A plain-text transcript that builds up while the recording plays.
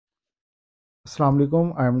Assalamu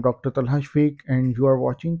alaikum. I am Dr. Talha Shafiq and you are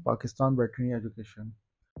watching Pakistan Veterinary Education.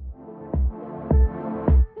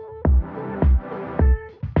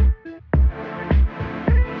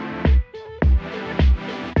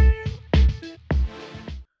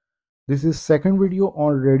 This is second video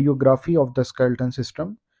on radiography of the skeleton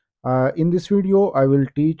system. In this video, I will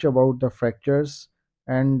teach about the fractures,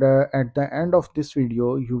 and at the end of this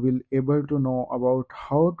video, you will able to know about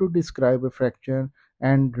how to describe a fracture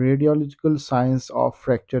and radiological science of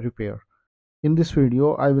fracture repair. In this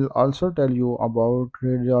video, I will also tell you about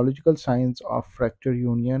radiological science of fracture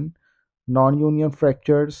union, non-union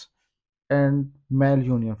fractures, and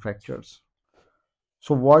malunion fractures.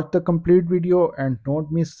 So watch the complete video and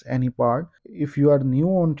don't miss any part. If you are new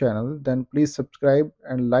on channel, then please subscribe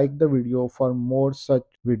and like the video for more such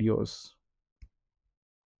videos.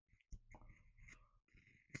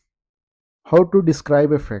 How to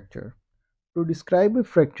describe a fracture? To describe a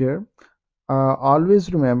fracture,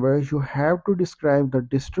 always remember you have to describe the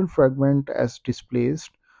distal fragment as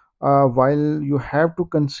displaced, while you have to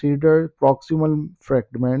consider proximal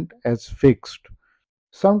fragment as fixed.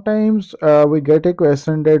 Sometimes we get a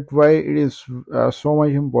question that why it is so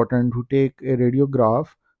much important to take a radiograph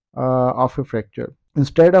of a fracture.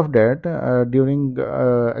 Instead of that, during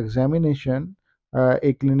examination,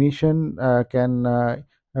 a clinician can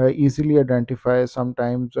easily identify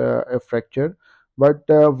sometimes a fracture. But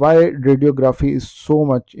why radiography is so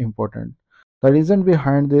much important? The reason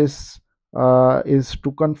behind this is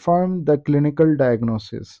to confirm the clinical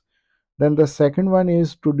diagnosis. Then the second one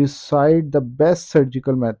is to decide the best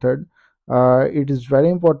surgical method. It is very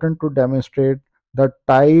important to demonstrate the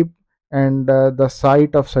type and the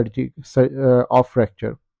site of of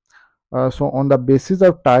fracture. So on the basis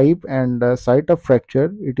of type and site of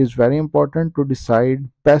fracture, it is very important to decide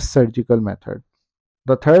best surgical method.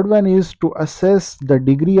 The third one is to assess the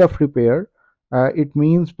degree of repair. It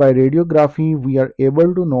means by radiography, we are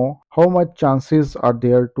able to know how much chances are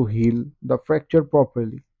there to heal the fracture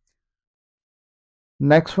properly.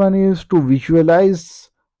 Next one is to visualize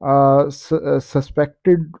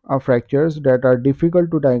suspected fractures that are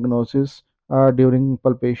difficult to diagnosis during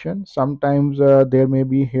palpation. Sometimes there may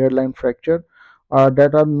be hairline fracture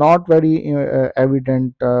that are not very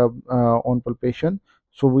evident on palpation.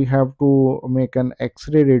 So we have to make an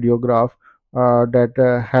X-ray radiograph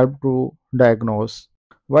that help to diagnose.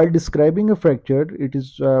 While describing a fracture, it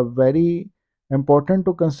is very important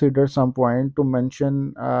to consider some point to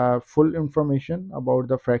mention full information about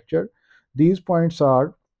the fracture. These points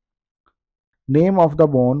are name of the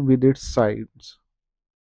bone with its sides,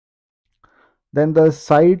 then the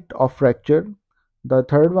site of fracture. The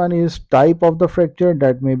third one is type of the fracture,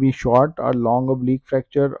 that may be short or long oblique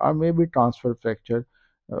fracture or maybe transfer fracture.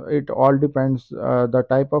 It all depends the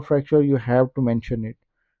type of fracture, you have to mention it.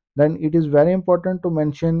 Then it is very important to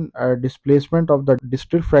mention displacement of the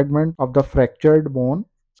distal fragment of the fractured bone,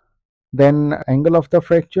 then angle of the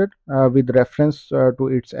fracture with reference to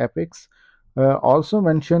its apex. Also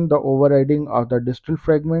mention the overriding of the distal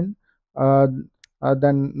fragment. Uh,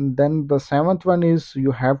 then the seventh one is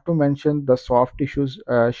you have to mention the soft tissues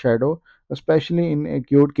shadow, especially in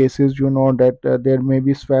acute cases. You know that there may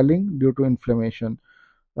be swelling due to inflammation.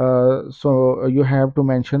 So you have to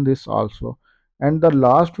mention this also. And the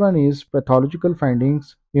last one is pathological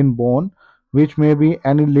findings in bone, which may be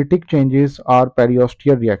analytic changes or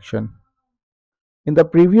periosteal reaction. In the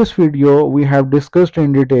previous video, we have discussed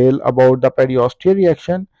in detail about the periosteal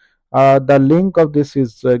reaction. The link of this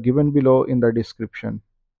is given below in the description.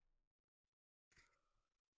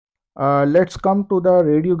 Let's come to the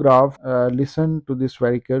radiograph. Listen to this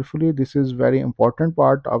very carefully. This is very important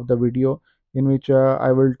part of the video in which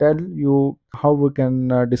I will tell you how we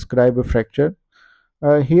can describe a fracture.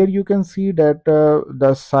 Here you can see that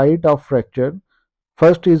the site of fracture.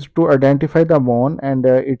 First is to identify the bone and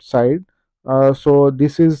its side. So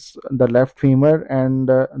this is the left femur and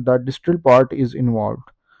the distal part is involved.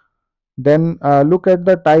 Then look at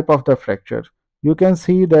the type of the fracture. You can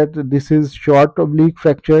see that this is short oblique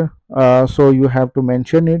fracture. So you have to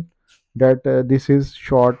mention it that this is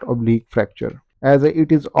short oblique fracture, as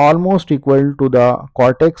it is almost equal to the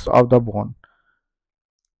cortex of the bone.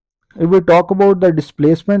 If we talk about the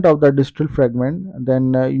displacement of the distal fragment,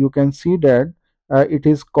 then you can see that it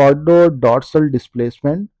is cordodorsal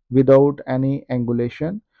displacement without any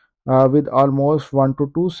angulation, with almost 1 to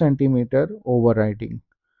 2 centimeter overriding.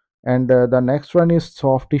 And the next one is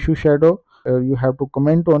soft tissue shadow. You have to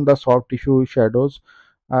comment on the soft tissue shadows.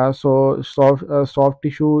 Soft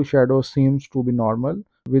tissue shadow seems to be normal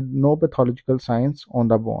with no pathological signs on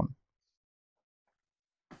the bone.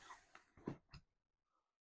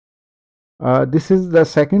 This is the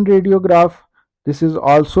second radiograph. This is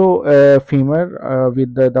also a femur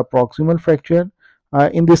with the proximal fracture.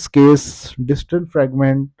 In this case, distal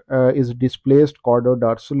fragment is displaced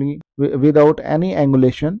chordodorsally without any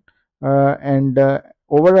angulation, and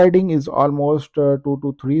overriding is almost 2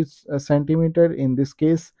 to 3 centimeter in this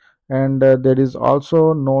case, and there is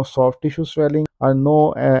also no soft tissue swelling or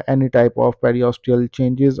no any type of periosteal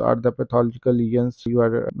changes or the pathological lesions you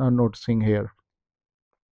are noticing here.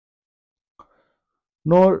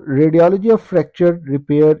 Now, radiology of fracture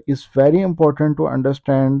repair is very important to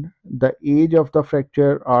understand the age of the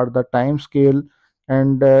fracture or the time scale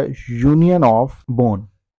and union of bone.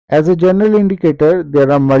 As a general indicator,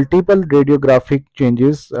 there are multiple radiographic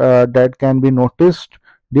changes that can be noticed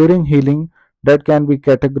during healing that can be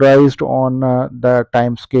categorized on the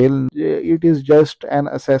time scale. It is just an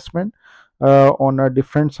assessment on a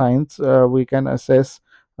different signs. We can assess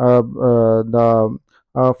the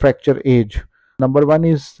fracture age. Number one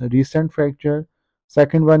is recent fracture.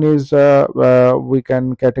 Second one is we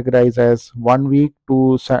can categorize as 1 week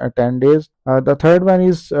to 10 days. The third one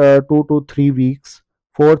is 2 to 3 weeks.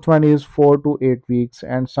 Fourth one is 4 to 8 weeks,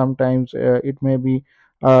 and sometimes it may be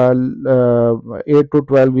 8 to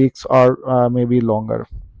 12 weeks or maybe longer.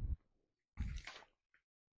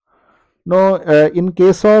 Now, in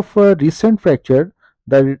case of recent fracture,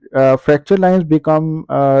 the fracture lines become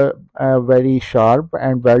very sharp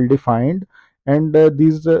and well defined, and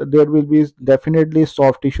these there will be definitely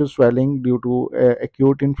soft tissue swelling due to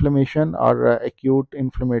acute inflammation or acute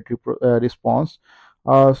inflammatory response.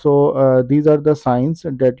 These are the signs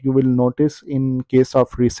that you will notice in case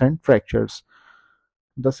of recent fractures.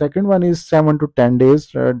 The second one is 7 to 10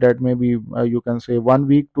 days. That may be you can say 1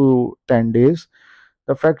 week to 10 days.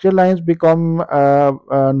 The fracture lines become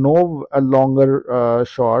no longer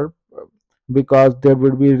sharp because there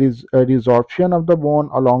will be resorption of the bone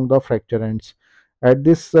along the fracture ends. At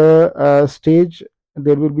this stage,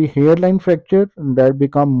 there will be hairline fracture that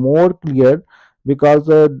become more clear because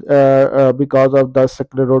of the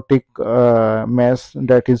sclerotic mass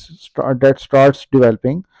that starts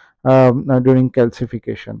developing during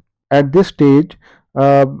calcification. At this stage,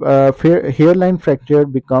 hairline fracture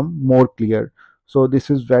become more clear. So this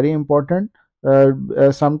is very important.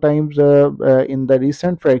 Sometimes in the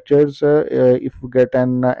recent fractures, if you get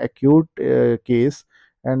an acute case,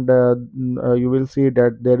 and you will see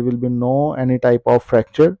that there will be no any type of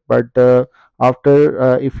fracture, but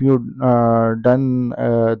after if you done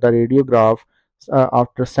the radiograph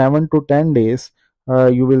after 7 to 10 days,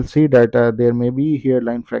 you will see that there may be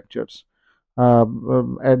hairline fractures.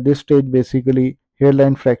 At this stage, basically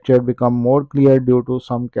hairline fracture become more clear due to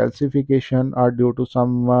some calcification or due to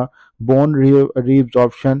some bone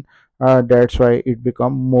reabsorption. That's why it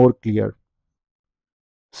become more clear.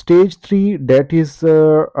 Stage 3, that is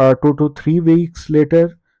 2 to 3 weeks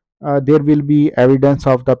later, there will be evidence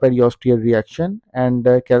of the periosteal reaction and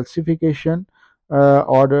calcification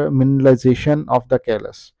or mineralization of the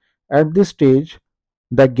callus. At this stage,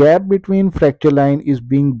 the gap between fracture line is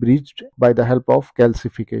being bridged by the help of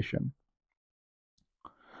calcification.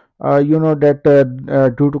 You know that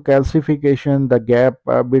due to calcification, the gap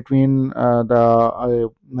between the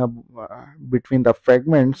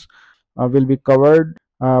fragments will be covered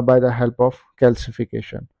by the help of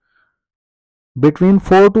calcification. Between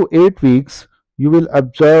 4 to 8 weeks, you will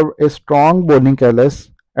observe a strong bony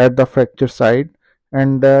callus at the fracture site,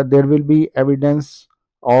 and there will be evidence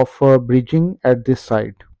of bridging at this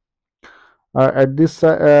site. At this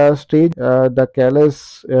stage, the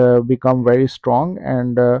callus become very strong,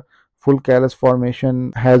 and full callus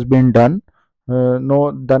formation has been done.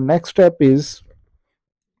 No, the next step is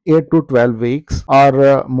 8 to 12 weeks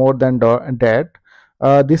or more than that.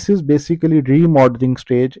 This is basically remodeling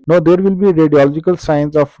stage. Now there will be radiological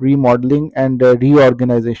signs of remodeling and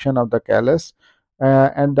reorganization of the callus,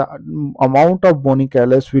 and the amount of bony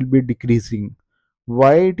callus will be decreasing.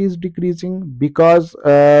 Why it is decreasing? Because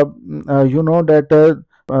you know that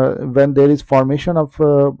when there is formation of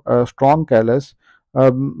a strong callus,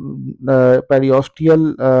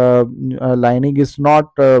 periosteal lining is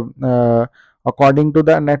not according to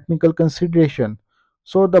the anatomical consideration.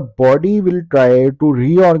 So the body will try to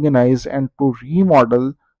reorganize and to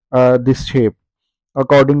remodel this shape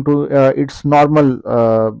according to its normal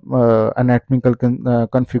anatomical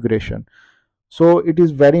configuration. So it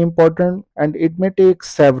is very important, and it may take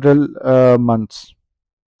several months.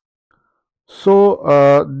 So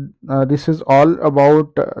this is all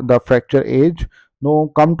about the fracture age.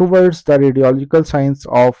 Now come towards the radiological signs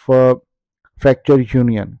of fracture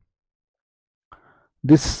union.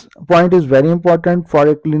 This point is very important for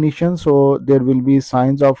a clinician. So there will be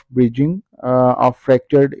signs of bridging of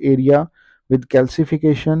fractured area with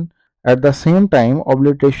calcification, At the same time,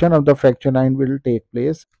 obliteration of the fracture line will take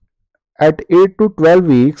place. At 8 to 12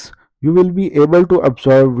 weeks, you will be able to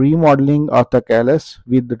observe remodeling of the callus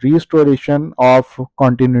with restoration of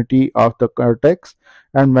continuity of the cortex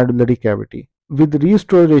and medullary cavity, with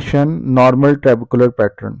restoration normal trabecular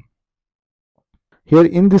pattern. Here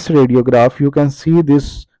in this radiograph, you can see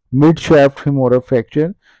this mid-shaft femoral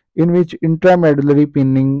fracture in which intramedullary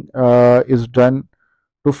pinning is done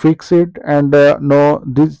to fix it, and no,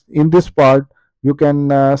 this in this part you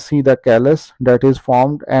can see the callus that is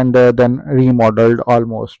formed and then remodeled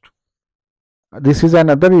almost. This is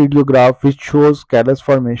another radiograph which shows callus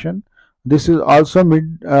formation. This is also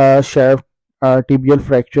mid shaft tibial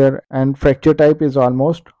fracture, and fracture type is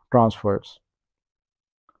almost transverse.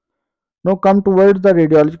 Now come towards the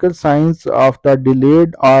radiological signs of the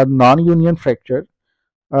delayed or non-union fracture.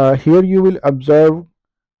 Here you will observe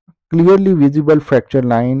clearly visible fracture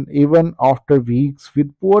line even after weeks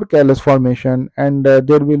with poor callus formation, and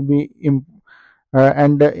there will be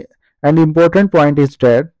and an important point is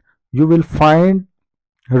that you will find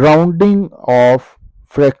rounding of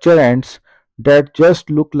fracture ends that just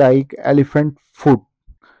look like elephant foot.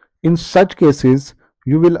 In such cases,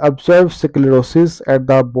 you will observe sclerosis at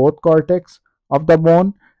the both cortex of the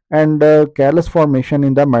bone and callus formation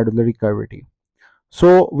in the medullary cavity.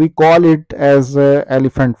 So we call it as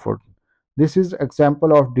elephant foot. This is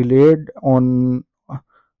example of delayed or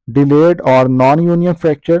non-union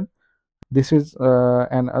fracture. This is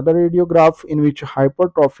another radiograph in which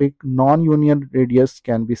hypertrophic non-union radius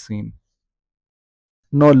can be seen.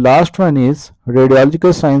 Now last one is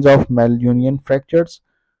radiological signs of malunion fractures.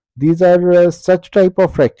 These are such type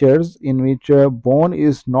of fractures in which bone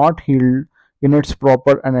is not healed in its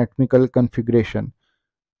proper anatomical configuration.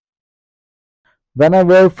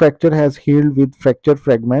 Whenever fracture has healed with fracture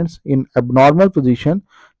fragments in abnormal position,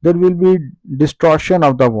 there will be distortion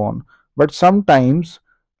of the bone. But sometimes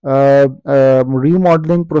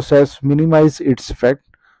remodeling process minimize its effect.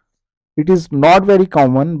 It is not very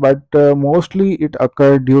common, but mostly it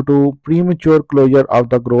occurs due to premature closure of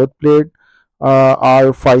the growth plate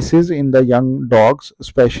or physis in the young dogs,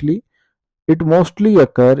 especially. It mostly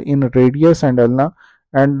occur in radius and ulna,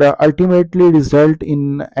 and ultimately result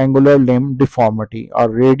in angular limb deformity or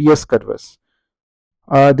radius curvus.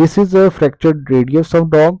 This is a fractured radius of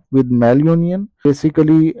dog with malunion,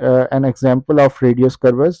 basically an example of radius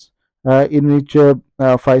curvus in which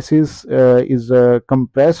physis is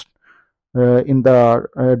compressed in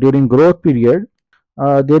the during growth period.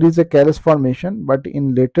 There is a callus formation, but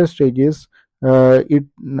in later stages, it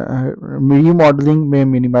remodeling may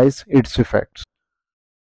minimize its effects.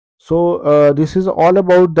 So this is all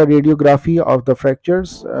about the radiography of the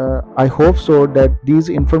fractures. I hope so that these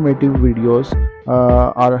informative videos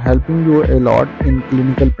are helping you a lot in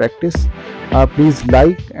clinical practice. Please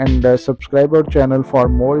like and subscribe our channel for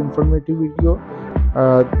more informative video.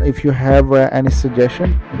 If you have any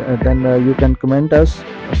suggestion, then you can comment us.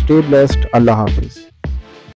 Stay blessed. Allah Hafiz.